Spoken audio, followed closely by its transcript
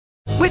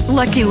With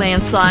Lucky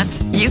Land Slots,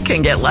 you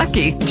can get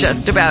lucky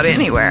just about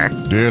anywhere.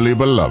 Dearly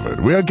beloved,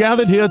 we are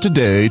gathered here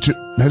today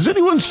to... Has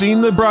anyone seen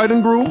the bride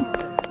and groom?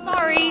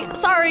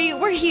 Sorry,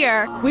 we're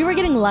here. We were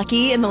getting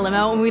lucky in the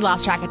limo and we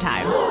lost track of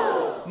time.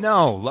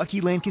 No,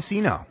 Lucky Land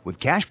Casino, with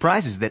cash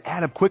prizes that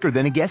add up quicker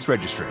than a guest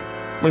registry.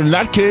 In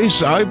that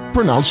case, I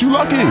pronounce you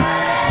lucky.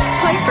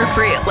 Play for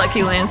free at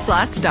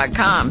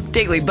LuckyLandSlots.com.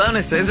 Daily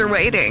bonuses are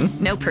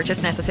waiting. No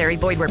purchase necessary.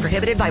 Void where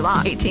prohibited by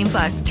law.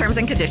 18+. Terms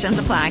and conditions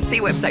apply. See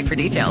website for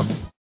details.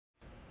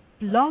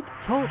 Blog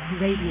Talk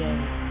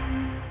Radio.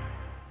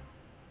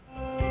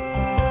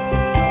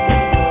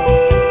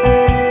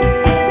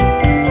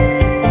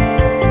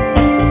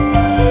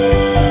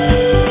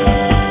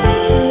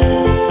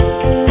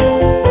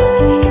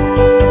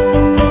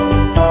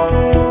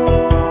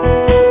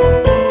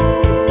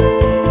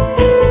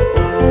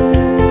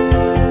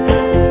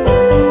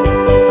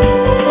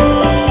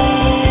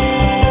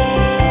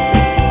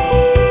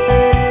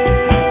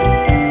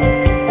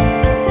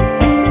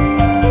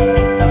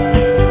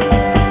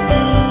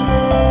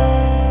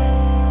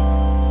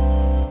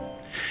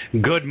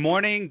 Good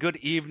morning, good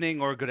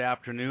evening, or good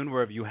afternoon,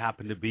 wherever you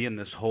happen to be in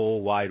this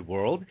whole wide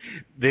world.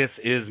 This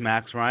is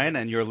Max Ryan,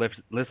 and you're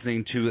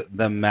listening to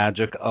the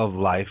Magic of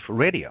Life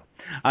Radio.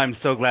 I'm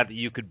so glad that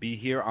you could be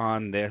here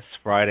on this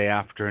Friday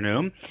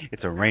afternoon.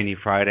 It's a rainy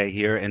Friday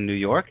here in New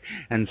York,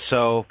 and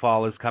so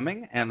fall is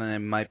coming, and it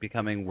might be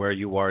coming where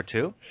you are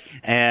too.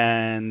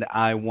 And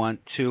I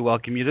want to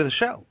welcome you to the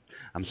show.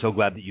 I'm so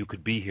glad that you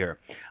could be here.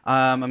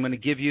 I'm going to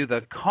give you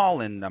the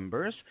call-in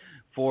numbers.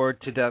 For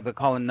today, the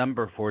call-in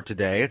number for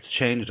today, it's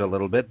changed a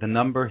little bit. The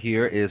number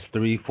here is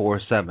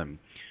 347-215-6826.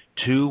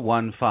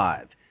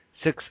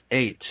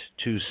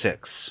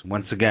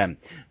 Once again,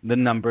 the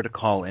number to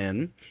call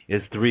in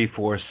is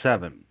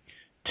 347-215-6826.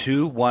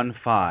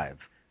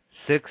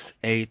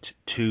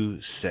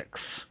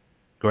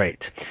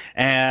 Great.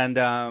 And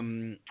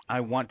I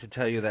want to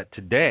tell you that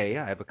today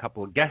I have a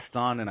couple of guests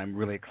on, and I'm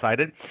really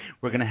excited.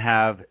 We're going to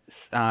have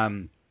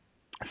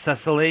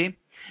Cecily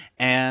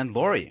and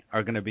Lore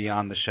are going to be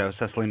on the show.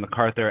 Cecily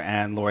MacArthur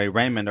and Lore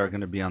Raymond are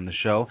going to be on the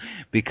show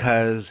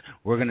because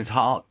we're going to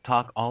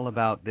talk all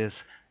about this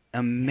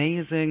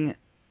amazing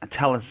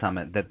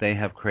Telesummit that they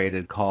have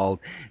created called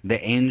the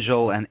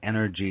Angel and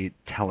Energy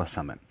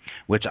Telesummit,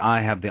 which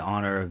I have the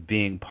honor of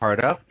being part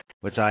of,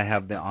 which I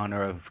have the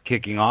honor of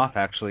kicking off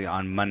actually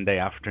on Monday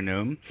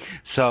afternoon.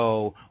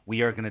 So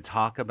we are going to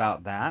talk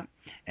about that.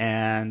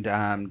 And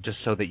just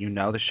so that you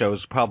know, the show is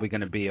probably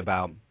going to be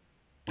about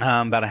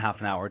a half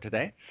an hour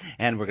today,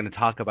 and we're going to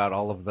talk about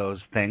all of those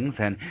things,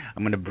 and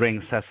I'm going to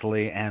bring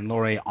Cecily and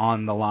Lore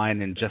on the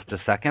line in just a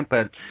second,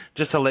 but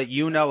just to let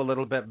you know a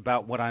little bit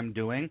about what I'm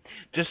doing,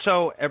 just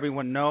so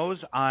everyone knows,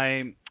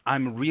 I'm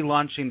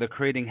relaunching the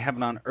Creating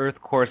Heaven on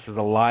Earth course as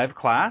a live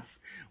class,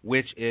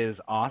 which is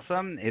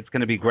awesome. It's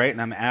going to be great,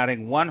 and I'm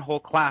adding one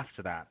whole class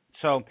to that.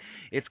 So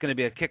it's going to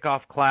be a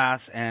kickoff class,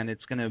 and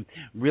it's going to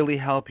really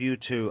help you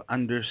to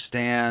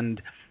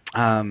understand,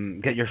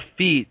 get your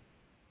feet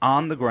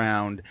on the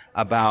ground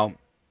about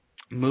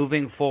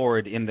moving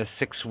forward in the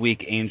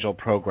 6-week angel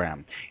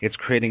program. It's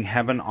Creating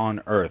Heaven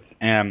on Earth.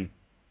 And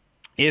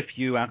if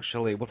you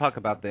actually, we'll talk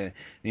about the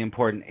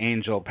important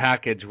angel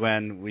package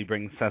when we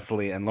bring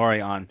Cecily and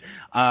Lore on,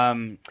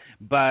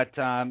 but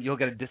you'll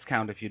get a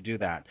discount if you do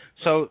that.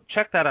 So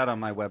check that out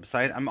on my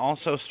website. I'm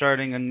also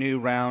starting a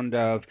new round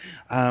of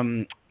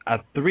a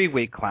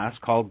 3-week class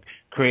called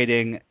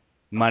Creating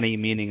Money,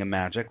 Meaning, and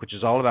Magic, which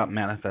is all about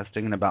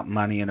manifesting and about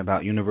money and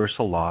about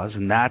universal laws,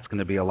 and that's going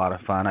to be a lot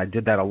of fun. I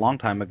did that a long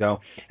time ago,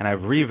 and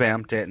I've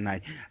revamped it, and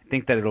I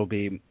think that it'll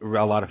be a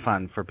lot of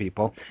fun for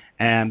people.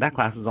 And that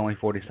class is only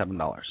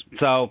 $47.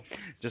 So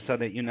just so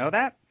that you know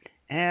that.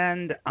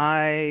 And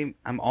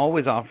I'm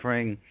always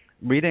offering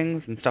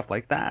readings and stuff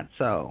like that.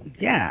 So,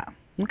 yeah,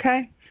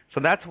 okay. So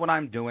that's what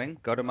I'm doing.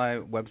 Go to my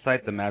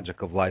website,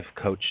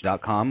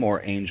 themagicoflifecoach.com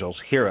or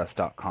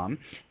angelshearus.com.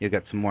 You'll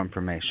get some more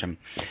information.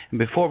 And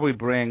before we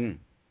bring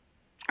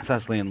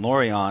Cecily and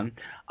Lore on,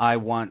 I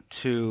want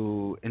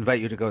to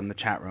invite you to go in the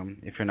chat room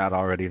if you're not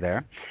already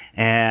there.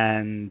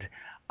 And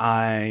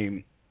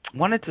I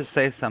wanted to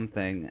say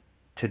something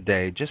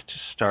today just to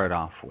start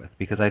off with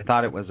because I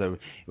thought it was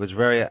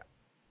very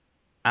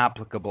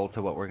applicable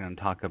to what we're going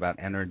to talk about,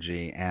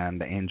 energy and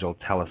the Angel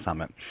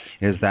Telesummit,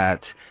 is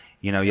that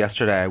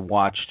yesterday I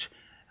watched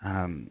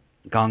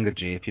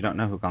Gangaji. If you don't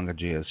know who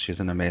Gangaji is, she's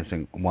an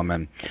amazing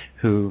woman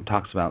who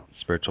talks about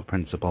spiritual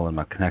principle and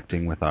about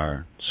connecting with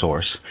our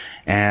source.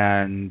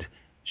 And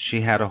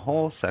she had a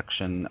whole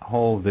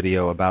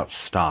video about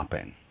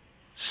stopping.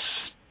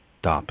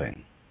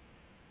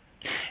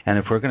 And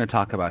if we're going to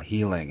talk about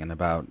healing and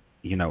about,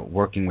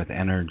 working with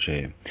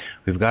energy,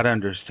 we've got to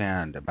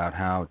understand about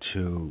how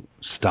to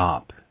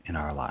stop in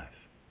our life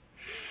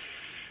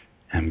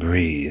and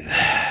breathe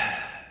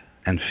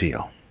and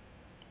feel.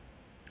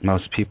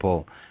 Most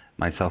people,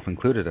 myself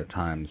included at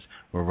times,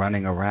 we're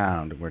running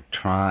around, we're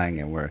trying,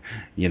 and we're,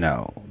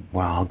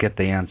 I'll get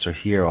the answer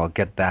here, I'll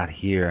get that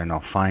here, and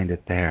I'll find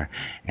it there.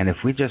 And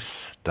if we just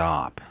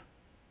stop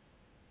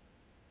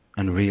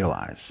and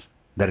realize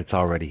that it's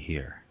already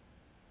here.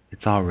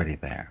 It's already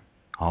there.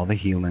 All the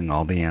healing,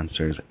 all the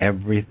answers,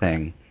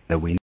 everything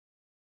that we need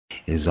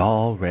is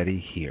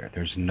already here.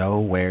 There's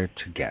nowhere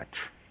to get.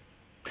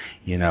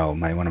 You know,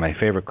 one of my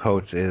favorite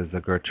quotes is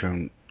the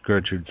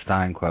Gertrude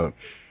Stein quote,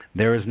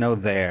 "There is no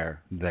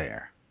there.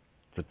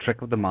 It's a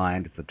trick of the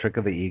mind. It's a trick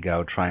of the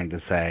ego trying to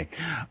say,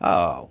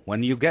 oh,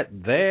 when you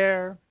get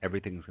there,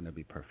 everything's going to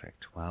be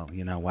perfect." Well,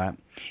 you know what?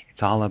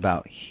 It's all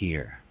about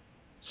here.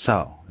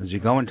 So, as you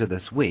go into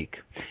this week,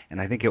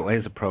 and I think it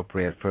is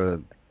appropriate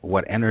for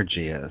what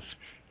energy is,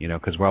 you know,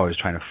 because we're always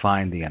trying to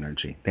find the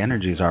energy. The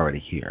energy is already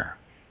here.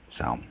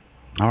 So,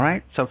 all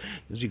right? So,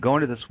 as you go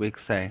into this week,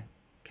 say,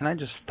 can I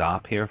just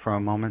stop here for a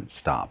moment?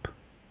 Stop.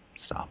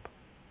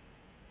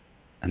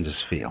 And just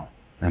feel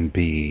and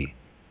be.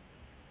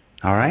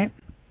 All right?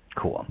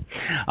 Cool.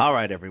 All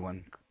right,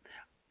 everyone.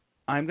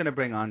 I'm going to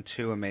bring on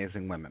two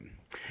amazing women,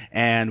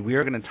 and we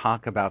are going to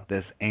talk about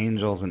this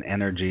Angels and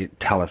Energy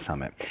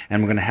Telesummit,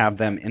 and we're going to have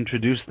them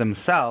introduce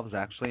themselves,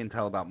 actually, and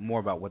tell more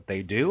about what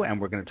they do,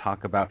 and we're going to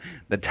talk about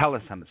the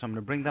Telesummit. So I'm going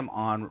to bring them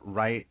on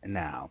right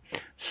now.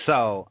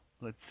 So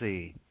let's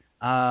see.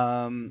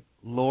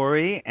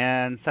 Lori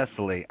and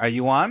Cecily, are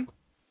you on?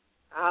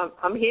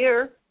 I'm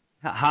here.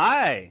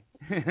 Hi.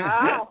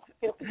 Hi.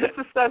 This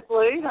is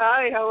Cecily.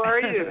 Hi, how are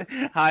you?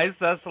 Hi,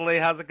 Cecily.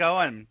 How's it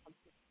going?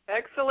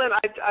 Excellent.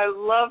 I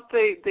love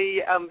the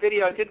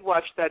video. I did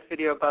watch that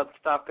video about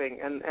stopping,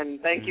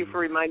 and thank you for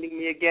reminding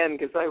me again,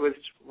 because I was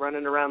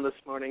running around this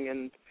morning,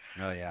 and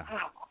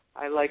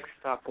I like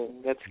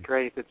stopping. That's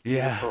great. It's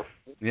beautiful.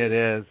 Yeah,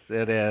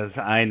 it is.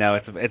 I know.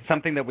 It's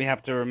something that we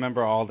have to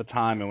remember all the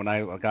time, and when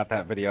I got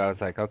that video, I was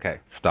like, okay,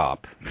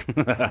 stop.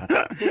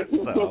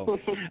 So,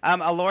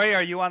 Lori,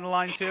 are you on the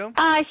line too?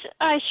 I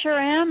sure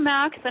am,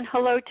 Max, and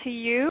hello to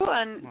you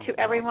and to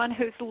everyone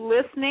who's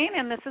listening.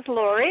 And this is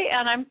Lori,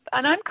 and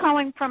I'm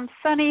calling from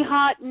sunny,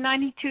 hot,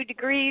 92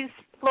 degrees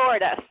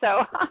Florida. So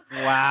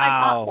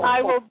wow,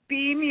 I will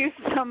beam you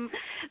some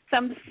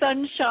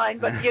sunshine,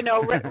 but you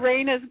know,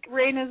 rain is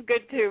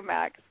good too,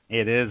 Max.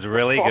 It is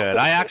really good.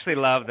 I actually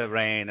love the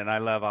rain, and I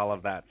love all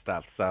of that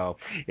stuff. So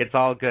it's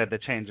all good, the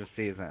change of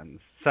seasons.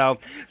 So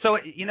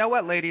you know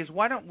what, ladies,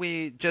 why don't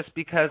we, just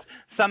because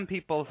some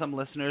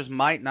listeners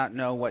might not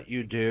know what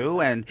you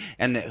do and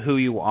who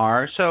you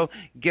are, so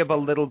give a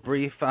little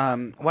brief,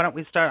 why don't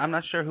we start, I'm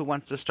not sure who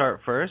wants to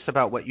start first,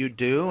 about what you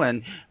do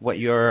and what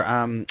your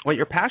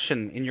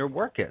passion in your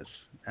work is.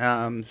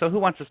 So who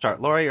wants to start,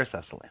 Lori or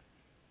Cecily?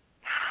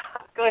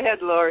 Go ahead,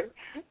 Lori.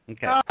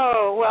 Okay.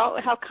 Oh, well,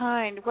 how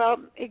kind. Well,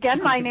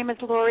 again, my name is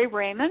Lori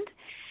Raymond,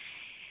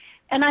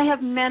 and I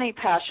have many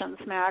passions,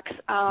 Max.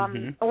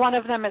 One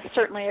of them is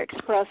certainly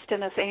expressed in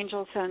this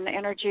Angels and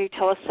Energy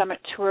Telesummit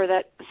tour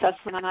that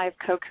Cecily and I have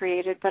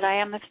co-created, but I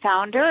am the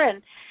founder,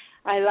 and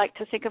I like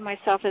to think of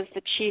myself as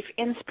the chief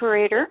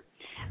inspirator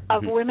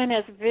of Women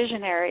as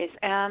Visionaries,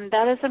 and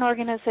that is an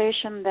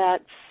organization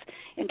that's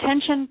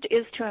intention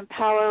is to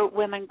empower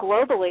women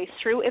globally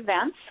through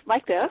events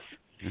like this.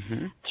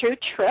 Through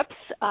trips.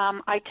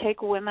 I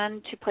take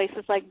women to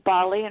places like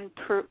Bali and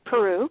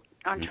Peru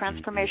on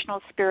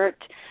transformational spirit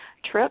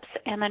trips,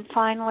 and then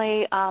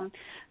finally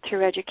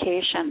through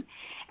education.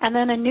 And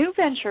then a new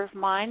venture of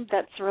mine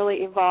that's really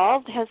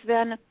evolved has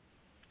been,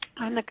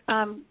 I'm the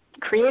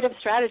creative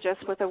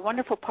strategist with a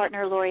wonderful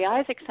partner, Lori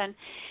Isaacson,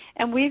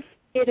 and we've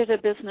created a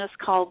business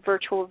called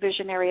Virtual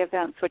Visionary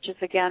Events, which is,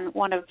 again,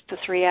 one of the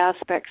three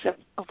aspects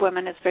of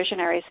Women as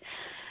Visionaries,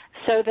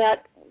 so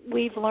that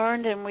we've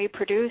learned and we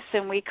produce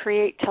and we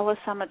create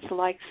telesummits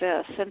like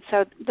this. And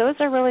so those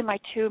are really my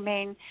two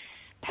main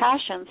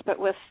passions, but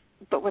with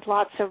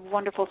lots of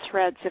wonderful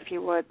threads, if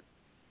you would.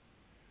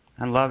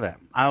 I love it.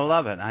 I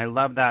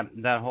love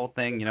that whole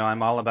thing. You know,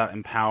 I'm all about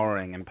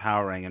empowering,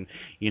 and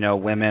you know,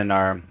 women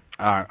are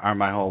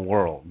my whole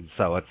world.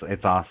 So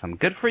it's awesome.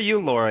 Good for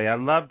you, Lori. I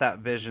love that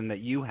vision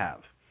that you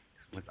have.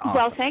 Awesome.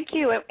 Well, thank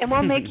you, and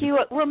we'll make you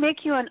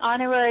an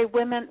honorary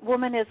woman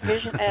as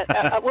vision.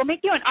 We'll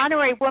make you an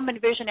honorary woman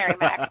visionary,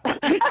 Max.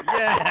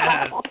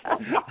 Yes,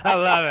 I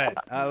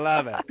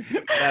love it.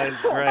 That is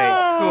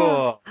great.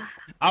 Cool.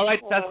 All right,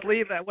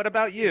 Cecily, what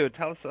about you?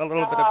 Tell us a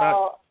little bit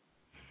about.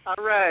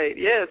 All right.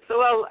 Yes.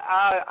 So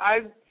I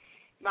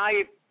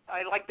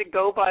like to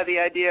go by the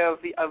idea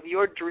of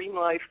your dream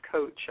life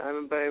coach.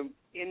 I'm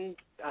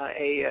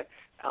a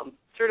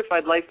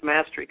certified life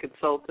mastery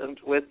consultant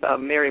with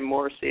Mary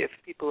Morrissey. If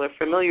people are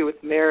familiar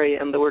with Mary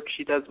and the work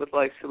she does with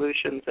Life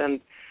Solutions and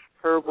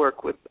her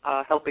work with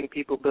helping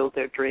people build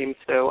their dreams.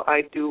 So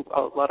I do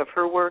a lot of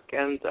her work,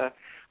 and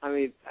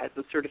as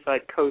a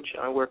certified coach,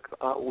 I work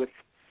with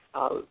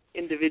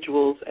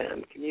individuals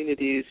and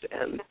communities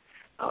and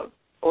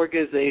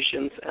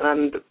organizations.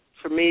 And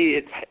for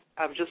me,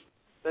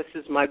 this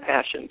is my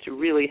passion, to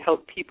really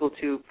help people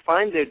to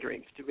find their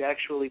dreams, to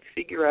actually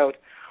figure out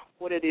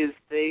what it is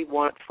they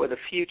want for the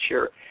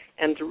future,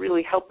 and to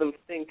really help them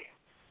think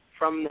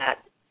from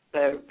that,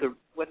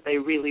 what they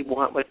really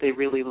want, what they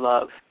really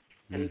love,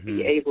 and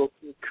be able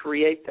to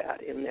create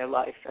that in their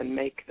life and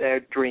make their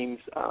dreams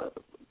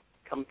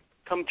come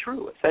come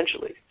true,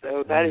 essentially.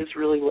 So that is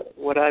really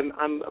what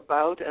I'm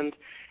about, and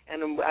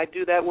I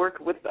do that work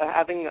with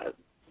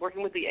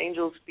working with the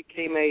angels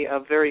became a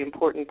very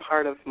important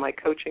part of my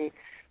coaching.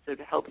 So it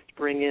helps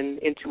bring in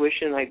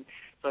intuition.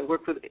 So I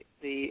work with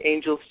the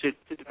angels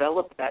to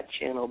develop that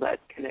channel, that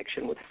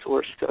connection with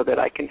Source, so that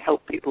I can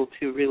help people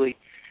to really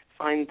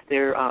find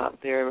their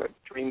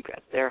dream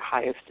at their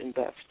highest and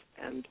best,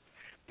 and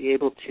be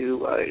able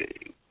to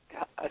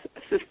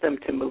assist them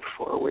to move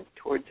forward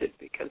towards it,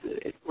 because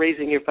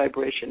raising your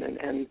vibration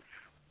and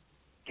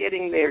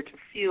getting there to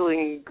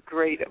feeling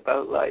great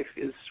about life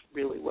is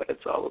really what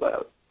it's all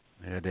about.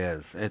 It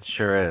is. It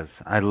sure is.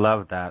 I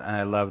love that. And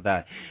I love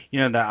that,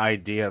 the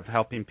idea of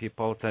helping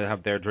people to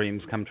have their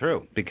dreams come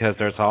true, because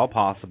there's all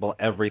possible.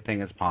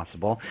 Everything is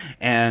possible.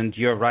 And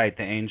you're right.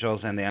 The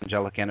angels and the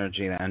angelic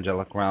energy, the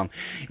angelic realm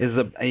is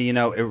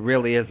it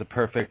really is a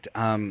perfect,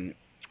 I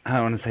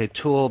don't want to say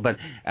tool, but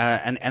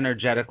an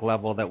energetic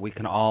level that we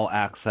can all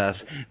access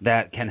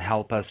that can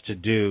help us to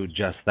do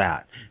just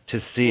that, to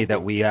see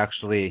that we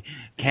actually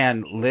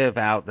can live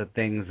out the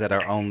things that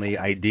are only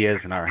ideas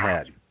in our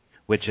head,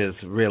 which is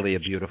really a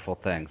beautiful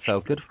thing.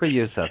 So good for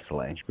you,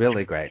 Cecily.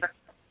 Really great.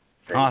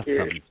 Thank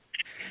you.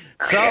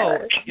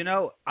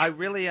 So, I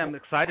really am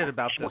excited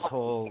about this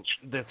whole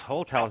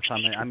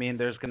Telesummit. I mean,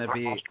 there's going to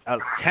be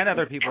 10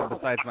 other people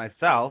besides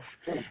myself.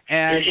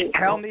 And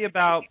tell me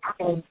about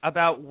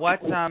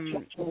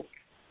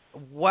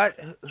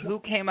who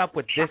came up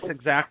with this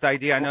exact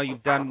idea. I know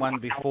you've done one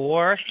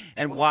before,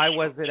 and why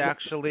was it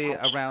actually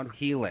around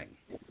healing?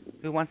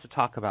 Who wants to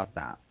talk about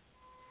that?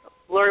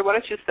 Lori, why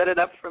don't you set it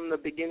up from the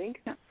beginning?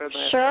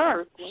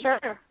 Sure.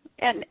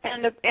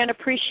 And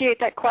appreciate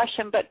that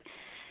question. But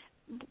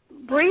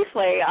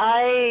briefly,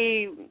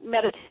 I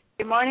meditated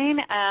every morning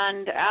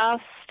and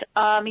asked,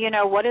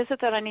 what is it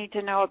that I need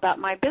to know about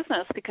my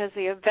business? Because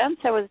the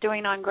events I was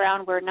doing on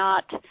ground were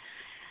not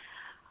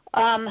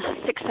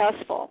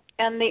successful.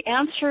 And the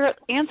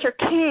answer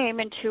came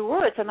in 2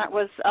 words, and that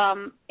was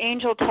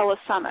Angel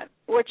Telesummit,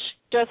 which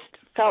just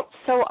felt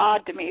so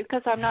odd to me,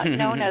 because I'm not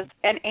known as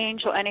an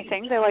angel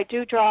anything, though I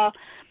do draw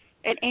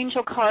an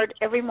angel card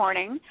every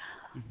morning.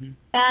 Mm-hmm.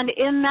 And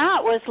in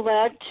that was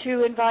led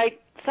to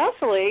invite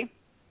Cecily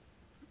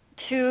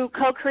to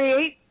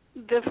co-create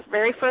the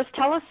very first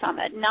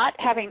Telesummit, not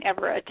having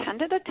ever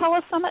attended a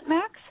Telesummit,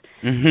 Max,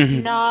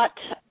 not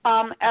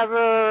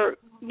ever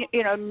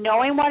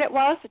knowing what it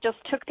was. It just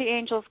took the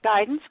angel's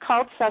guidance,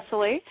 called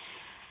Cecily,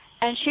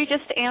 and she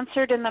just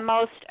answered in the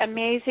most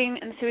amazing,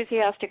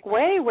 enthusiastic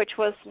way, which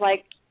was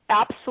like,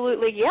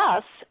 absolutely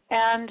yes.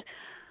 And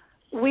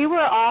we were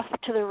off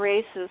to the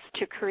races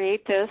to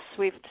create this.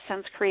 We've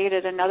since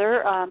created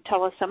another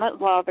Telesummit,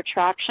 Law of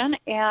Attraction,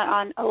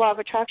 and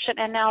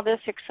now this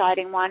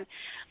exciting one.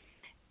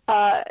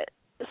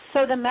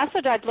 So the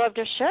message I'd love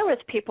to share with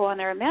people, and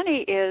there are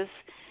many, is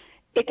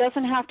it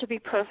doesn't have to be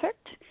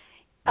perfect.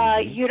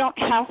 You don't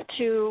have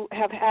to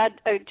have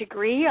had a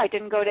degree. I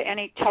didn't go to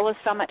any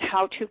Telesummit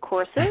how-to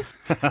courses.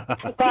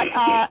 But,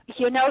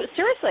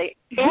 seriously,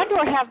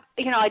 or have,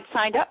 I'd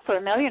signed up for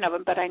 1 million of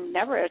them, but I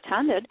never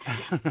attended.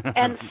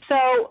 And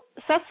so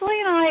Cecily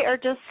and I are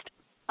just,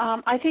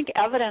 I think,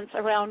 evidence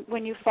around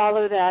when you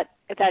follow that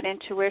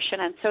intuition.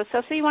 And so,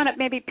 Cecily, you want to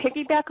maybe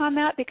piggyback on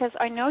that? Because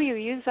I know you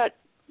use that,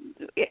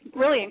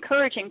 really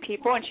encouraging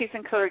people, and she's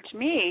encouraged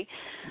me,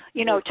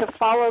 to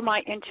follow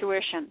my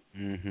intuition.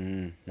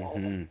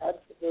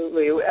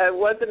 Absolutely. It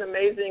wasn't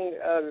amazing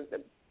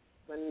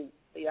when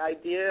the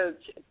idea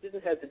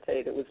didn't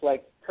hesitate. It was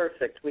like,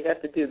 perfect, we have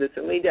to do this.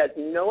 And we had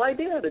no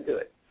idea how to do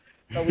it.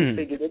 So we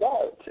figured it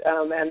out.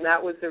 And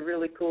that was a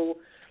really cool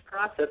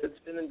process. It's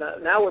been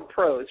now we're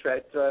pros,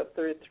 right? So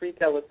there are 3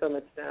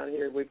 Telesummits down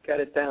here. We've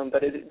got it down.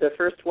 But the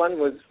first one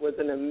was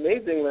an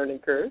amazing learning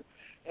curve.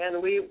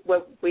 And we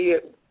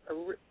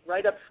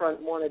right up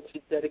front wanted to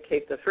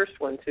dedicate the first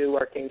one to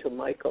Archangel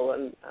Michael,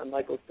 and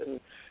Michael's been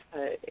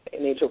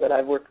an angel that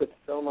I've worked with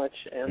so much,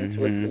 and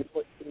was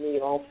important to me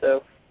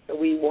also. So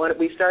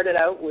we started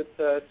out with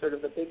sort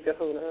of the big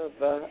kahuna of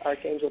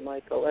Archangel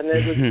Michael, and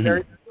it was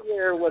very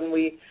clear when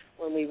we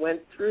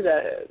went through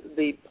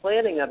the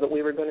planning of it,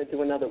 we were going to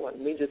do another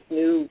one. We just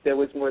knew there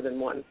was more than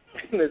one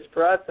in this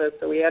process.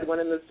 So we had one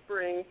in the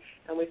spring,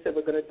 and we said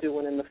we're going to do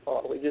one in the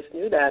fall. We just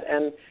knew that,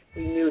 and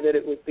we knew that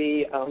it would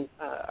be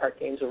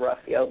Archangel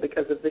Raphael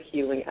because of the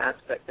healing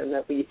aspect, and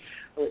that the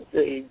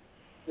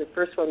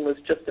first one was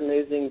just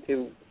amazing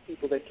to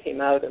people that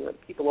came out and the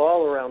people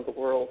all around the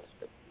world.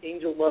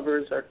 Angel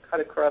lovers are cut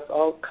across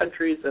all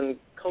countries and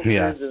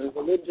cultures and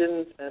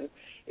religions, and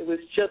it was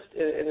just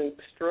an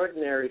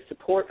extraordinary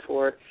support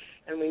for it,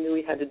 and we knew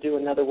we had to do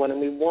another one, and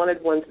we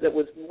wanted one that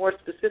was more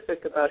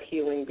specific about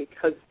healing,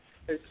 because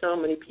there's so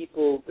many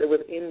people that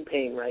are in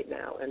pain right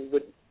now and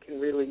can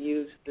really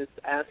use this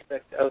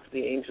aspect of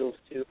the angels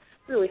to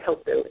really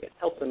help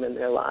them in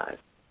their lives.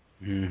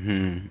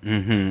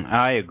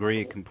 I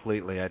agree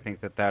completely. I think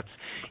that's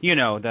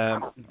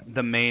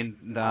the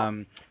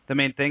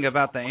main thing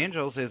about the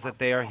angels is that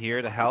they are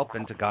here to help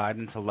and to guide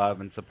and to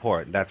love and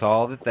support. That's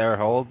all that their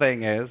whole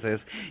thing is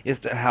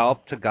to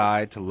help, to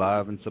guide, to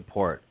love and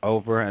support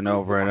over and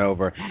over and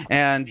over,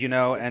 and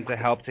and to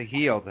help to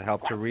heal, to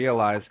help to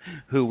realize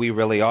who we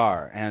really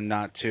are, and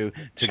not to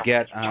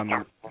get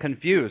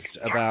confused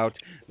about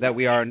that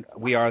we are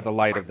the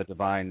light of the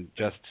divine,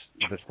 just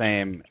the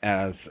same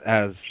as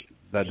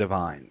the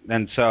divine.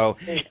 And so,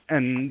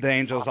 and the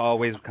angels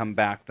always come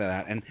back to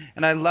that.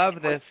 And I love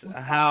this,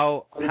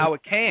 how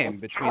it came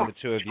between the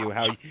two of you,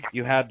 how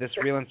you had this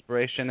real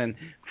inspiration and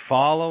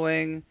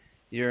following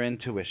your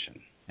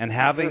intuition and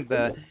having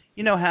the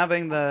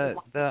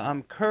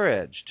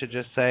courage to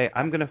just say,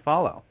 I'm going to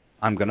follow.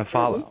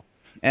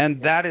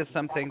 And that is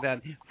something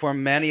that for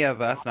many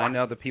of us, and I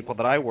know the people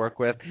that I work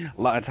with,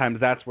 a lot of times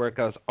that's where it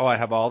goes, oh, I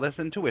have all this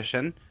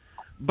intuition,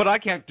 but I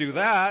can't do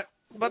that.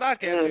 But I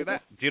can't do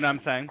that. Do you know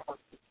what I'm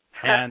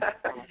saying?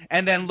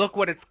 And then look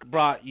what it's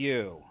brought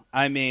you.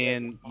 I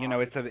mean,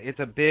 it's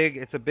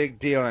a big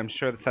deal. I'm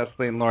sure that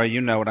Cecily and Lore,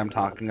 you know what I'm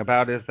talking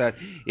about. Is that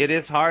it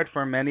is hard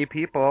for many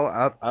people,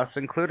 us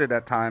included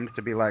at times,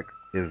 to be like,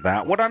 is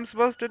that what I'm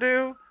supposed to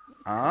do?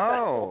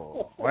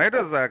 Oh, wait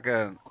a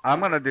second. I'm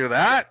going to do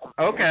that.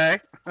 Okay.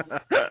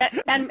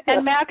 and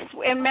Max,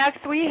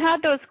 we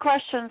had those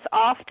questions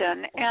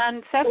often,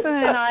 and Cecily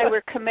and I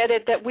were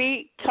committed that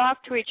we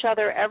talk to each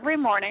other every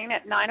morning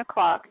at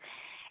 9:00,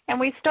 and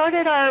we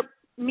started our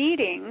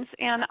meetings,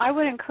 and I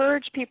would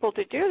encourage people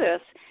to do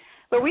this,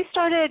 but we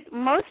started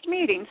most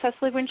meetings,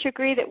 Cecily, wouldn't you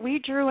agree, that we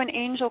drew an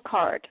angel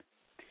card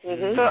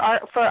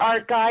for our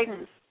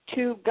guidance,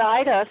 to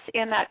guide us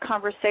in that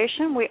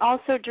conversation. We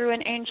also drew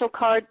an angel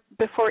card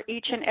before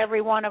each and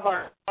every one of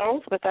our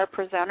calls with our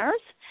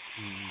presenters.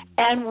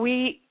 And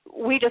we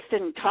just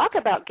didn't talk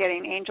about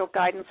getting angel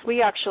guidance.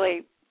 We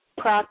actually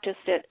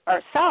practiced it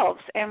ourselves.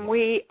 And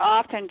we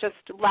often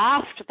just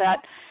laughed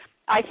that,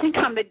 I think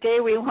on the day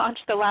we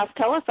launched the last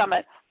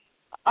Telesummit,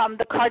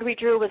 the card we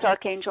drew was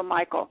Archangel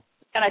Michael.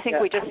 And I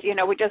think we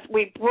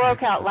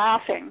broke out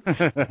laughing.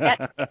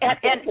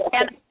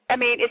 and I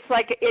mean, it's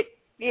like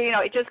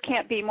it just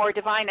can't be more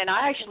divine. And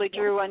I actually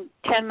drew one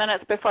 10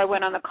 minutes before I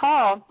went on the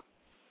call.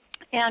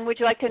 And would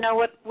you like to know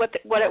what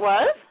it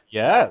was?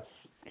 Yes.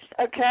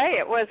 Okay,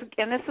 it was,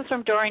 and this is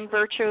from Doreen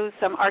Virtue's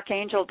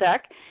Archangel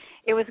deck.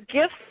 It was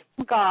gifts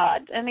from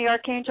God, and the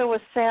Archangel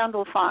was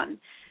Sandalphon.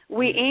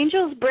 We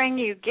angels bring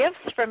you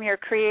gifts from your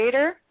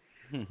Creator.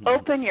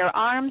 Open your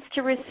arms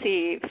to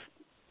receive.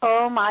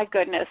 Oh my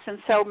goodness! And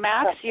so,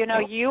 Max, you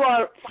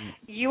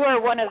are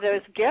one of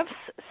those gifts.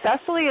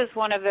 Cecily is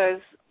one of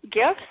those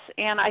gifts,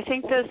 and I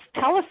think this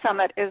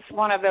Telesummit is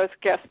one of those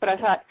gifts. But I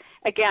thought,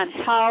 again,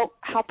 how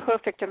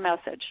perfect a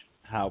message.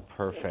 How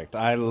perfect.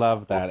 I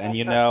love that. And,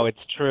 it's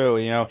true.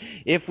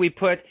 If we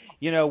put,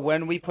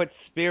 when we put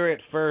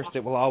spirit first,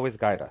 it will always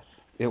guide us.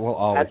 It will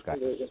always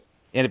guide us.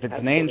 And if it's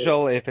an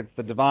angel, if it's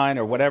the divine,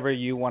 or whatever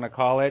you want to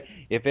call it,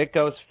 if it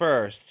goes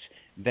first,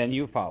 then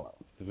you follow.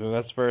 If it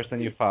goes first,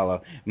 then you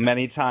follow.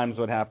 Many times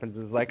what happens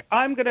is like,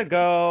 I'm going to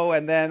go,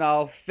 and then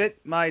I'll fit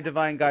my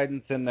divine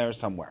guidance in there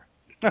somewhere.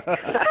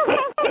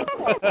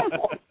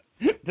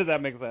 Does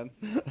that make sense?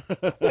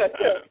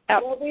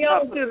 Well, we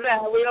all do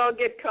that. We all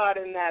get caught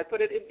in that.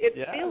 But it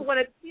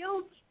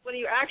feels when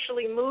you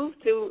actually move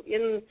to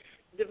in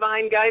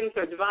divine guidance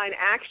or divine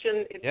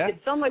action,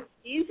 it's so much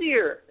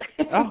easier.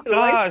 Oh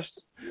gosh.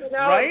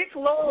 Right? It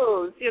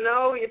flows.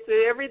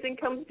 Everything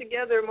comes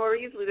together more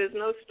easily. There's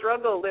no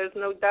struggle. There's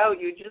no doubt.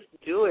 You just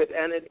do it,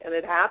 and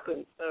it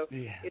happens. So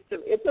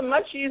it's a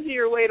much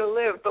easier way to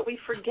live. But we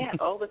forget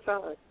all the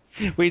time.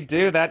 We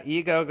do. That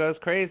ego goes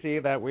crazy.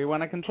 That we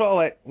want to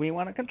control it. And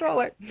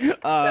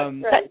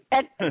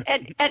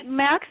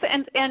Max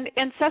and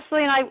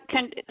Cecily and I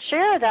can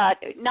share that.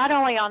 Not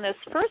only on this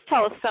first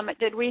Telesummit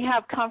did we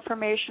have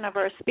confirmation of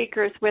our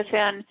speakers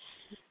within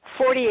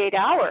 48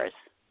 hours.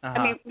 I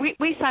mean,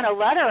 we sent a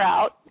letter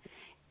out,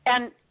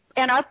 and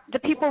the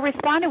people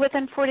responded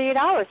within 48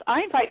 hours. I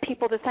invite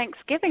people to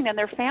Thanksgiving and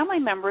their family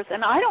members,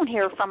 and I don't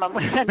hear from them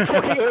within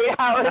 48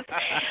 hours.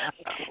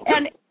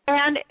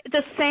 And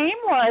the same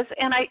was,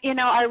 and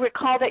I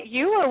recall that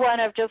you were one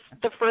of just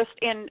the first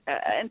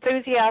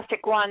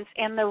enthusiastic ones,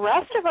 and the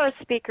rest of our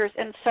speakers.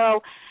 And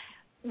so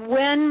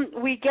when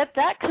we get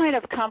that kind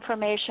of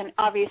confirmation,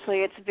 obviously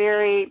it's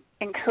very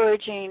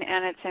encouraging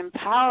and it's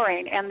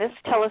empowering. And this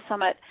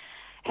Telesummit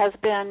has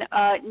been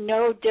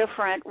no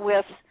different,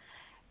 with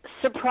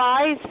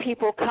surprise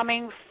people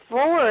coming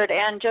forward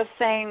and just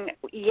saying,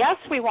 yes,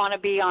 we want to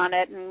be on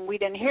it, and we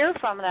didn't hear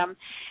from them.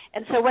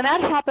 And so when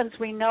that happens,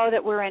 we know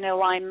that we're in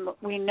alignment.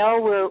 We know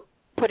we're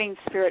putting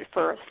spirit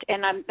first.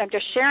 And I'm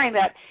just sharing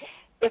that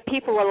if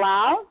people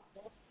allow,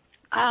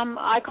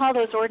 I call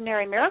those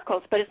ordinary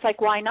miracles, but it's like,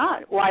 why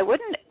not? Why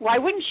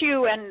wouldn't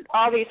you and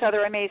all these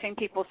other amazing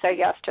people say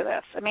yes to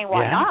this? I mean,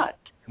 why not?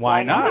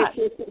 Why not?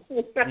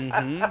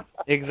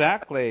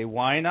 Exactly.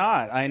 Why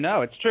not? I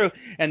know, it's true.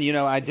 And,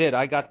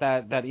 I got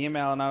that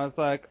email, and I was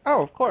like,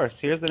 oh, of course,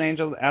 here's an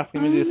angel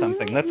asking me to do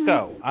something. Let's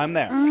go. I'm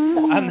there.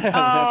 I'm there.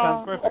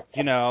 That sounds perfect,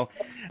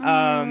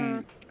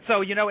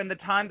 So, in the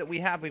time that we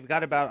have, we've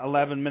got about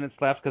 11 minutes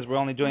left because we're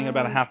only doing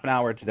about a half an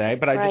hour today.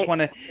 But I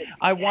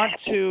want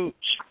to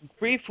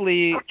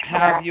briefly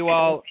have you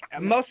all,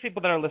 most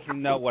people that are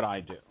listening know what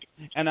I do.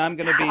 And I'm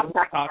going to be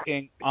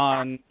talking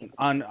on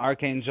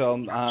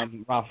Archangel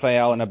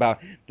Raphael and about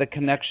the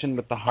connection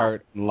with the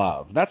heart and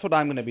love. That's what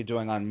I'm going to be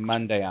doing on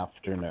Monday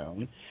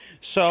afternoon.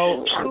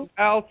 So who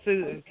else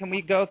can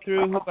we go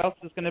through? Who else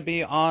is going to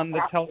be on the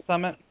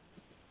Telesummit?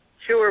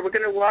 Sure. We're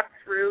going to walk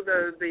through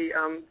the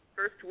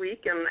first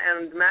week.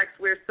 And Max,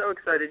 we're so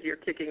excited you're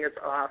kicking us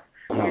off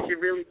because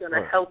you're really going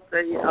to help the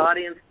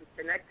audience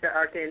to connect to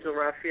Archangel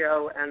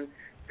Raphael and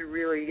to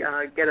really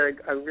get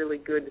a really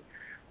good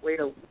way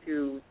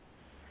to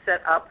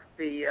set up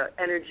the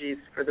energies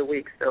for the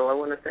week. So I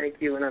want to thank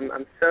you, and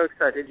I'm so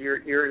excited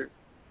you're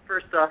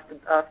first off the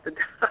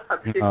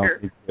top here.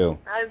 Me too.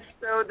 And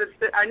so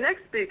our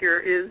next speaker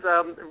is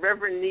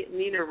Reverend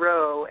Nina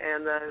Rowe,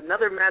 and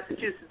another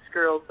Massachusetts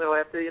girl. So I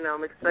have to,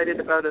 I'm excited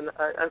about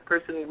a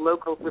person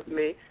local with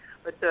me.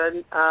 But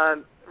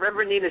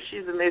Reverend Nina,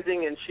 she's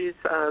amazing, and she's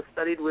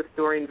studied with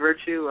Doreen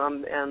Virtue,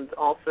 and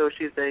also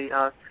she's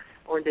a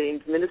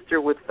ordained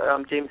minister with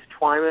James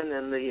Twyman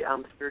and the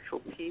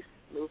Spiritual Peace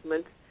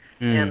Movement.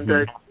 And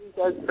she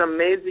does some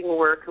amazing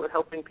work with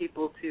helping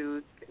people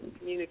to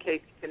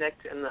communicate,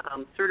 connect, and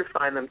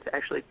certify them to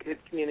actually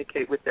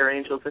communicate with their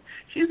angels. And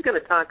she's going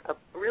to talk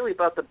really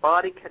about the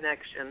body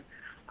connection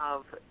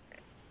of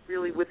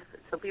really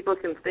so people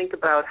can think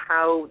about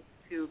how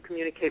to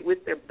communicate with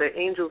the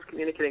angels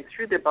communicating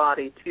through their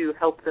body to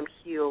help them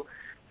heal,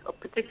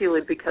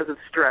 particularly because of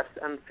stress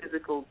and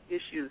physical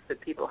issues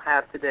that people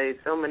have today.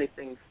 So many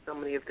things, so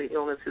many of the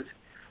illnesses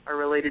are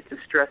related to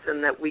stress,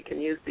 and that we can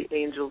use the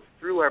angels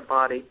through our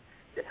body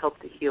to help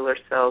to heal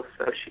ourselves.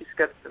 So she's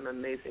got some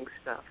amazing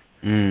stuff.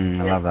 I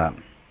love that.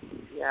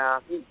 Yeah.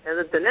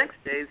 And the next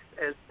day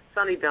is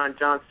Sunny Dawn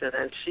Johnston,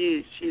 and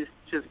she's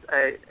just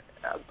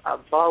a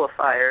ball of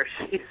fire.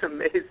 She's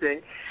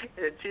amazing.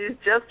 And she's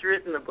just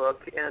written a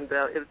book, and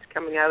it's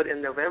coming out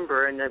in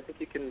November, and I think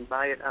you can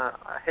buy it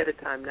ahead of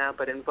time now,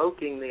 but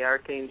Invoking the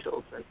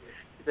Archangels, and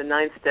the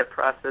 9-step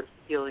process of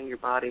healing your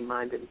body,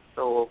 mind, and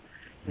soul.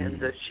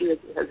 And she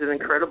has an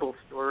incredible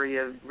story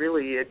of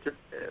really just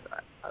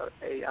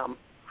a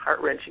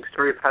heart-wrenching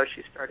story of how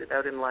she started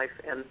out in life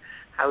and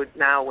how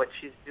now what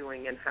she's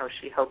doing and how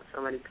she helps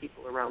so many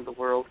people around the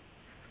world.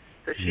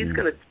 So she's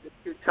going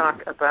to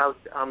talk about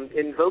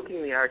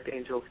invoking the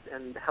archangels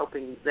and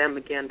helping them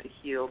again to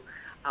heal.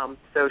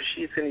 So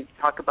she's going to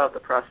talk about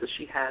the process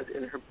she has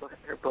in her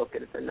book,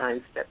 and it's a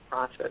 9-step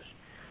process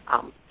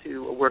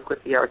to work with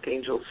the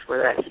archangels for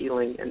that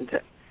healing and to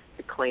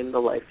claim the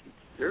life you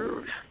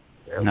deserve.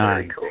 Nice.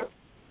 Very cool.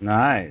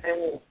 Nice.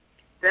 And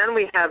then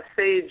we have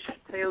Sage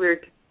Taylor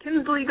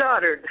Kinsley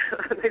Goddard.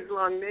 Nice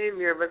long name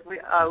here, but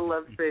I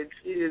love Sage.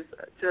 She is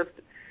just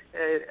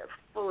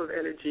full of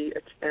energy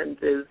and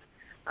is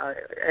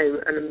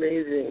an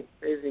amazing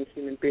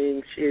human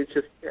being. She is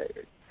just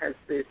has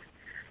this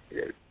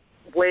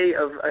way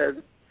of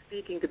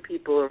speaking to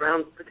people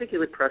around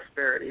particularly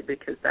prosperity,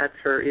 because that's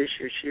her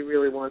issue. She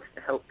really wants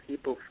to help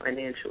people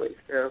financially.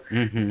 So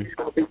she's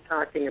going to be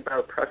talking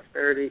about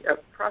prosperity,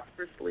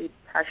 prosperously,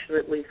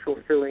 passionately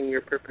fulfilling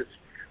your purpose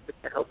with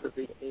the help of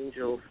the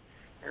angels.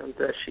 And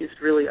she's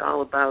really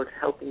all about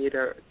helping you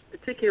to,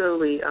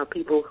 particularly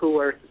people who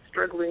are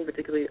struggling,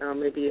 particularly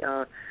maybe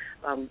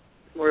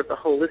more of the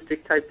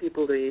holistic type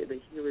people, the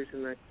healers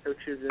and the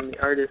coaches and the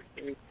artists,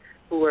 and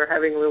who are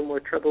having a little more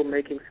trouble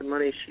making some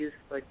money. She's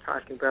like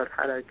talking about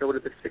how to go to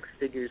the 6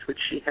 figures, which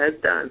she has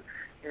done,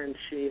 and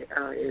she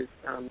is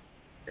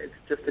it's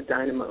just a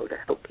dynamo to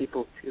help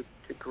people to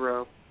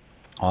grow.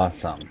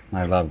 Awesome.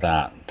 I love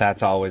that.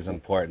 That's always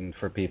important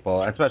for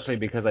people, especially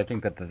because I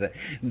think that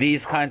these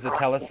kinds of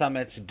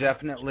telesummits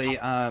definitely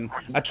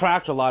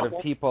attract a lot of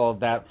people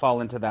that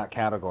fall into that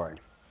category.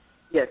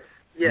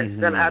 Yes,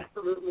 and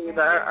absolutely.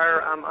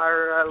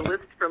 Our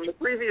list from the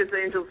previous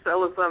Angels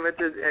Telesummit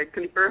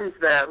confirms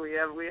that. We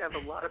have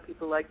a lot of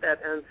people like that,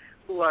 and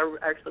who are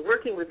actually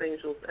working with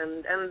angels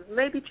and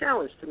may be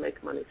challenged to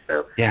make money.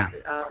 So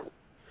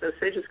So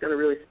Sage is going to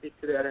really speak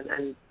to that,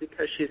 and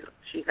because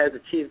she has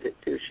achieved it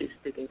too, she's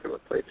speaking from a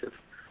place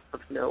of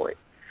knowing.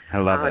 I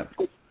love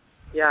it.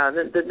 Yeah,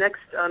 the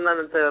next on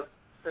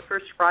the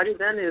first Friday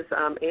then is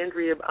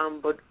Andrea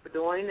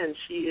Bedoin, and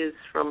she is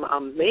from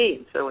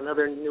Maine, so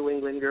another New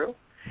England girl,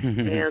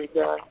 and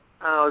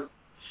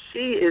she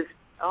is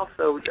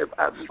also she's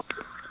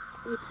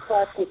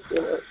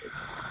practicing.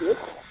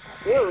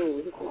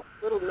 Whoa,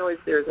 little noise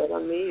there. Is that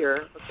on me or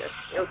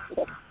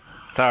okay?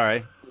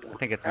 Sorry, I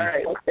think it's me. All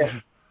right. Okay.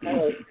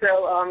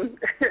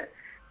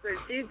 So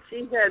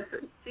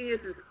she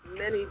uses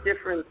many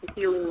different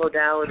healing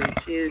modalities.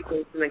 She is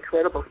an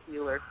incredible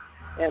healer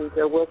and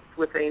works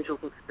with angels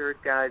and spirit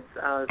guides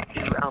to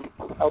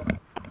help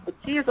with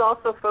she is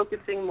also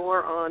focusing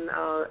more on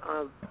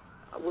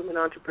women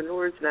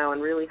entrepreneurs now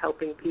and really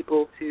helping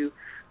people to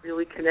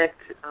really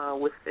connect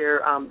with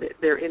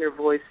their inner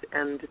voice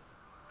and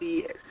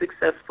be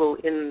successful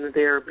in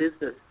their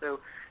business. So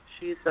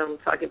she's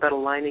talking about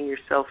aligning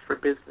yourself for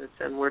business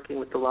and working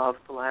with the law of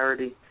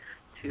polarity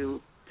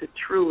to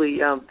truly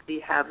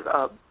have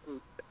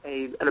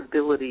an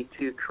ability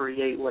to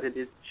create what it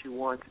is that you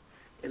want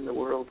in the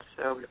world.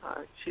 So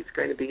she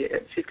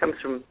comes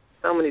from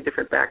so many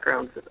different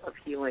backgrounds of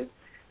healing,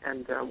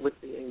 and with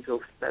the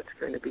angels, that's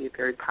going to be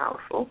very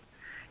powerful.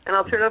 And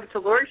I'll turn it over to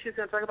Lori. She's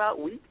going to talk about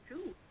week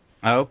 2.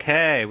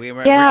 Okay, we're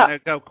going to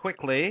go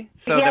quickly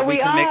so that we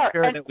can make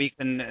sure that we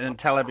can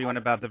tell everyone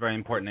about the very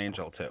important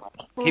angel too.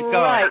 Keep going.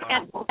 Right,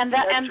 and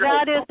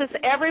that is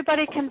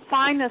everybody can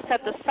find this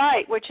at the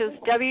site, which is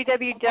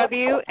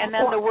www and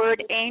then the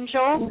word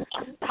angel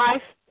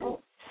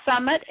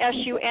Summit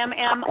SUMMIT.com.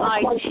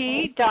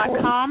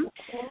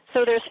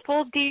 So there's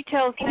full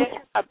details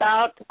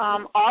about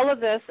all of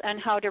this and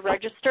how to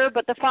register.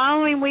 But the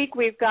following week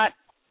we've got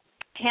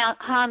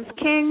Hans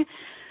King,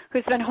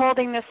 who's been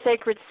holding this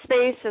sacred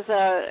space as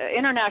a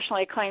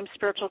internationally acclaimed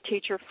spiritual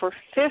teacher for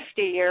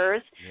 50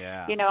 years.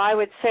 Yeah. You know, I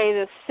would say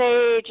the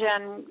sage,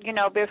 and, you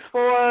know,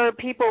 before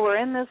people were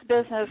in this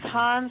business,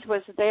 Hans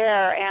was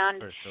there,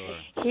 and for sure.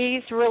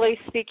 He's really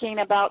speaking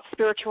about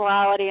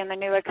spirituality and the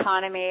new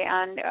economy,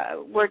 and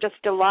we're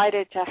just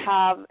delighted to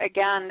have,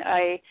 again,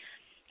 a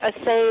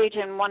sage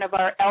and one of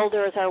our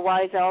elders, our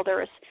wise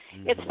elders.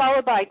 Mm-hmm. It's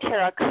followed by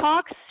Tara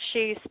Cox.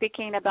 She's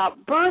speaking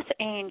about birth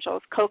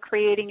angels,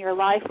 co-creating your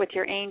life with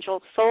your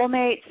angel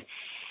soulmates.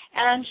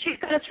 And she's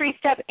got a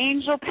 3-step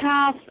angel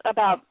path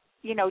about,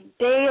 you know,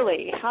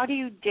 daily. How do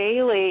you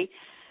daily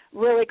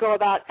really go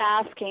about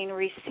asking,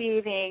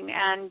 receiving,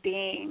 and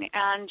being?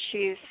 And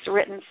she's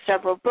written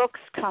several books,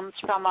 comes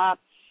from a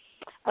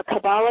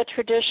Kabbalah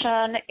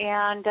tradition,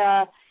 and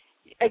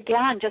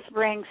again, just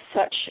brings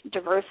such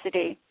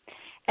diversity.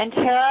 And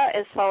Tara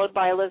is followed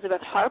by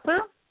Elizabeth Harper.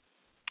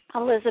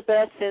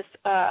 Elizabeth is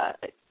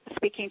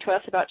speaking to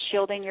us about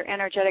shielding your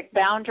energetic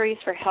boundaries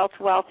for health,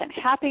 wealth, and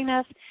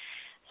happiness.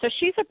 So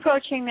she's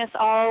approaching this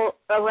all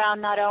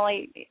around not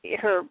only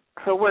her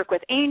work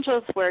with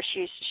angels, where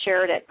she's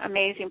shared at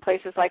amazing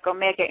places like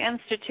Omega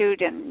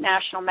Institute and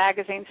national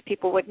magazines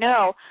people would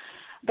know,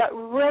 but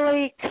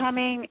really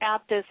coming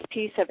at this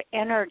piece of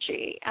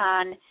energy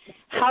and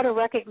how to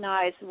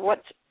recognize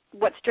what's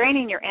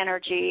draining your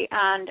energy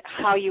and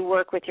how you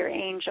work with your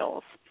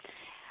angels.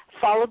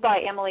 Followed by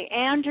Emily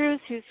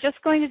Andrews, who's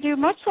just going to do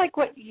much like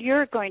what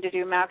you're going to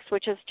do, Max,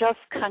 which is just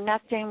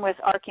connecting with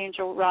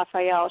Archangel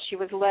Raphael. She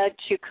was led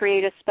to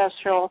create a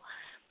special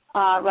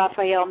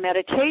Raphael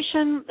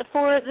meditation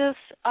for this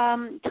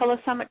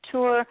Telesummit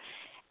tour.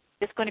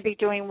 Is going to be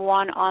doing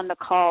one on the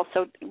call,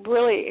 so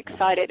really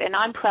excited. And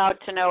I'm proud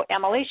to know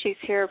Emily. She's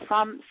here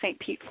from St.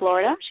 Pete,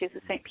 Florida. She's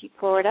in St. Pete,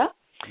 Florida.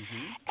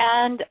 Mm-hmm.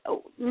 And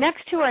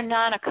next to her,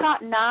 Nan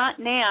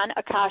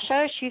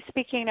Akasha, she's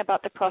speaking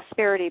about the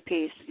prosperity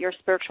piece, your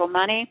spiritual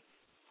money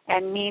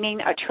and meaning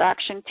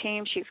attraction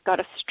team. She's got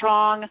a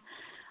strong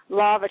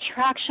law of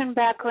attraction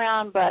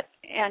background, but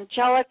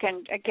angelic,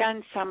 and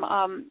again, some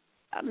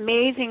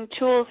amazing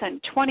tools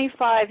and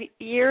 25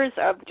 years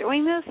of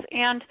doing this,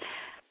 and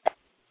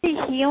the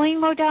healing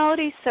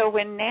modality. So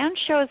when Nan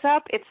shows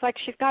up, it's like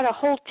she's got a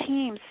whole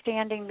team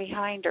standing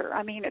behind her.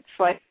 I mean, it's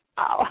like,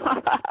 wow.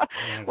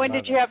 When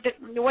did you have to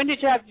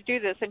do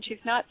this? And she's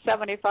not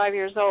 75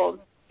 years old.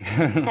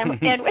 and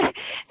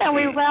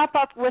we wrap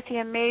up with the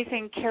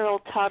amazing Carol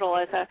Tuttle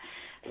as a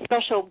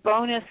special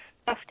bonus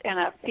gift and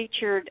a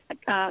featured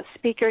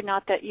speaker,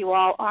 not that you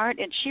all aren't.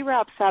 And she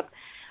wraps up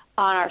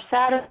on our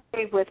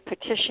Saturday with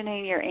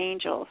petitioning your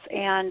angels.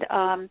 And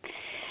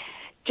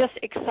just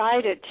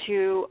excited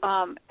to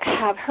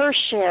have her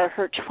share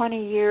her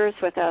 20 years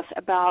with us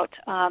about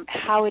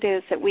how it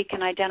is that we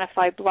can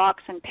identify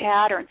blocks and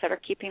patterns that are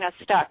keeping us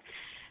stuck.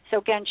 So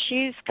again,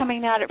 she's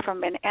coming at it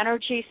from an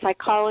energy,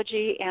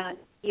 psychology, and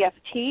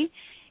EFT,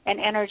 and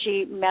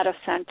energy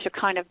medicine to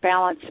kind of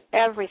balance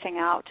everything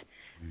out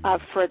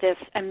for this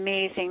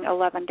amazing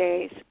 11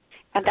 days.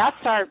 And that's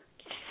our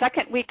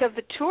second week of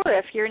the tour,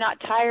 if you're not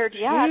tired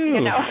yet, you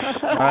know.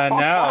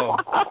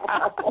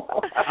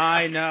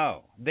 I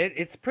know.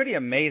 It's pretty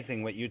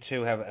amazing what you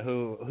two have,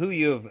 who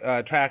you've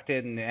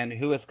attracted and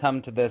who has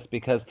come to this,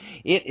 because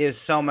it is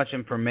so much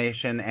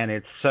information, and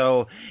it's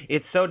so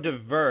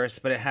diverse,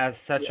 but it has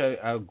such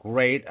a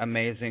great,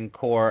 amazing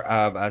core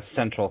of a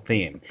central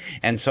theme.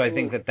 And so I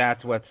think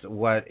that's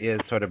what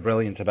is sort of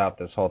brilliant about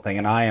this whole thing.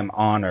 And I am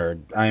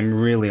honored. I'm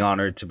really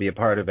honored to be a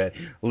part of it,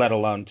 let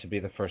alone to be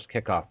the first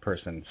kickoff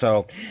person.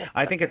 So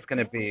I think it's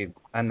going to be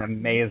an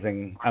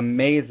amazing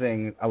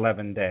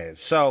 11 days.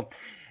 So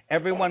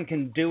everyone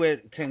can do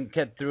it, to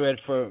get through it.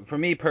 For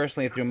me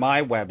personally, through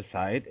my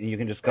website, and you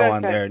can just go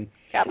on there.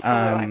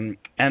 Absolutely.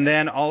 And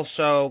then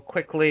also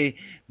quickly,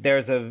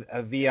 there's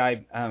a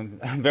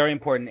very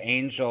important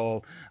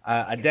angel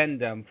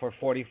addendum for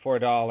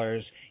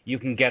 $44. You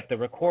can get the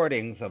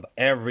recordings of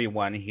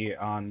everyone here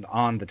on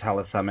the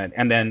Telesummit,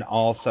 and then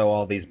also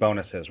all these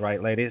bonuses,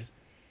 right, ladies?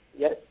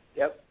 Yes,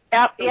 yep.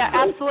 Yeah,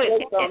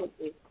 absolutely.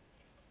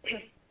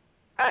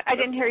 I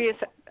didn't hear you.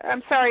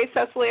 I'm sorry,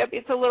 Cecily.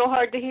 It's a little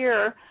hard to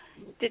hear.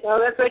 No,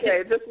 that's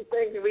okay. Just the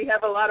thing, we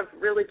have a lot of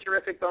really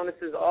terrific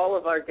bonuses. All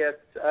of our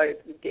guests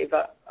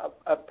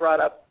brought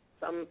up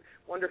some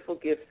wonderful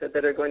gifts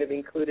that are going to be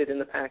included in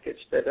the package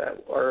that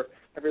or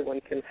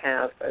everyone can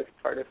have as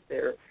part of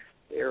their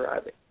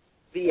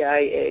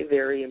VIA,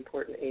 very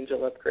important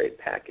angel upgrade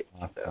package.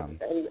 Awesome.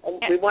 So,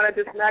 and we want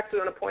to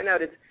point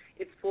out it's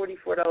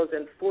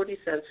 $44.40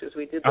 because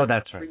we did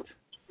that's right.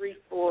 three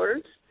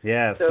fours.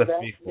 Yes, so the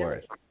 3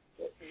 4s.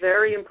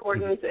 Very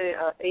important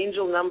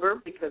angel number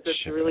because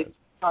it really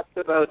talks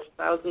about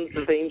thousands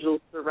of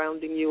angels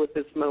surrounding you at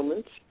this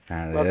moment,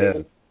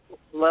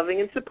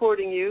 loving and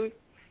supporting you.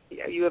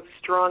 You have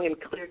strong and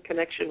clear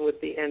connection with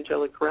the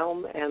angelic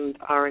realm and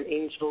are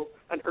an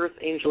earth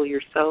angel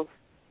yourself.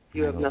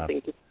 You have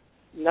nothing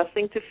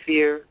to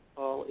fear.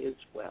 All is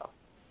well.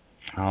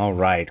 All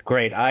right,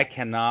 great. I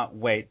cannot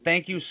wait.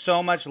 Thank you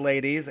so much,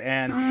 ladies.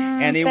 And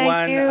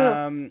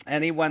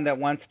anyone that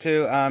wants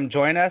to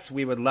join us,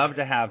 we would love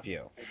to have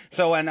you.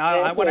 So, and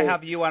I want to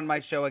have you on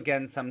my show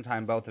again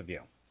sometime, both of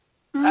you.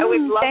 I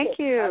would love Thank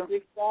you. That would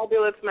be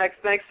fabulous, Max.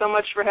 Thanks so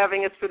much for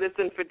having us for this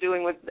and for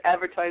doing with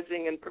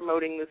advertising and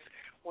promoting this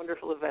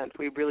wonderful event.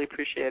 We really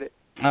appreciate it.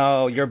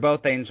 Oh, you're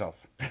both angels.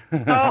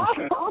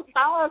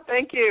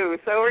 Thank you.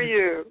 So are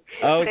you.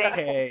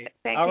 Okay.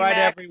 Thank All you, right,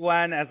 Max.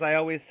 everyone. As I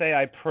always say,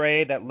 I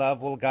pray that love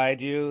will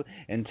guide you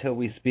until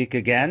we speak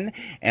again.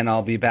 And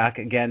I'll be back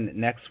again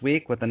next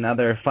week with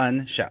another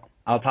fun show.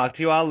 I'll talk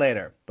to you all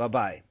later.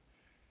 Bye-bye.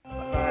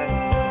 Bye.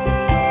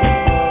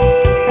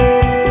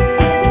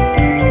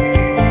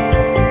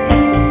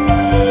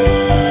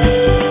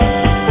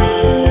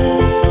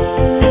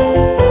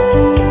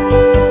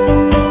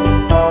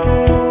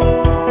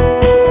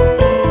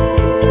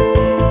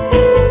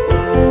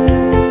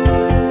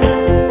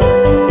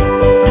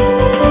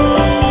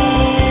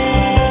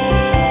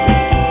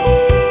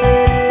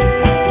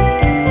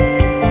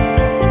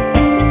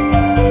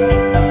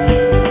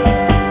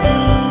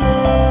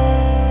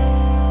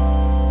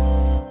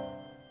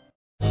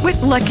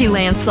 Lucky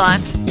Land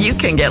Slots, you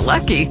can get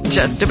lucky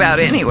just about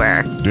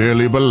anywhere.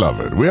 Dearly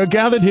beloved, we are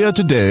gathered here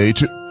today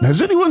to...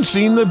 Has anyone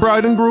seen the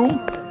bride and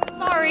groom?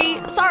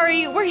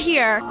 Sorry, we're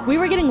here. We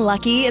were getting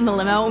lucky in the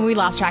limo and we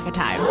lost track of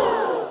time.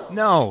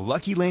 No,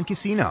 Lucky Land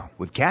Casino,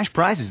 with cash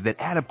prizes that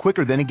add up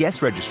quicker than a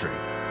guest registry.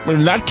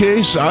 In that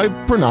case, I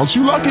pronounce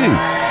you lucky.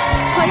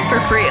 Play for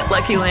free at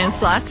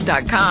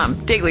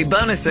LuckyLandSlots.com. Daily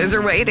bonuses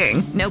are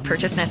waiting. No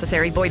purchase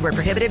necessary. Void where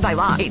prohibited by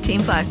law.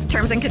 18+.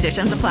 Terms and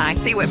conditions apply.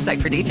 See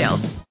website for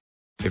details.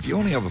 If you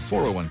only have a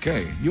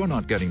 401k, you're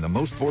not getting the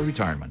most for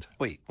retirement.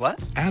 Wait, what?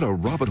 Add a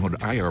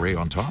Robinhood IRA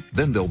on top,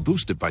 then they'll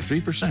boost it by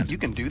 3%. You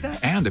can do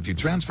that? And if you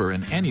transfer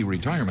in any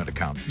retirement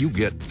account, you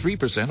get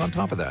 3% on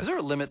top of that. Is there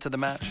a limit to the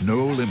match?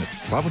 No limit.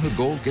 Robinhood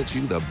Gold gets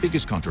you the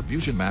biggest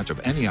contribution match of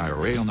any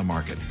IRA on the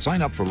market.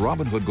 Sign up for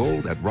Robinhood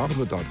Gold at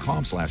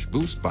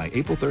Robinhood.com/boost by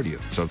April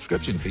 30th.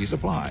 Subscription fees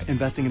apply.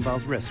 Investing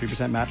involves risk.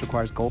 3% match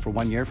requires gold for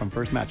 1 year from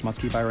first match. Must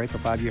keep IRA for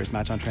 5 years.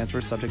 Match on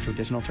transfers subject to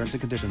additional terms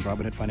and conditions.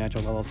 Robinhood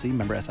Financial LLC,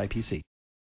 member SIPC.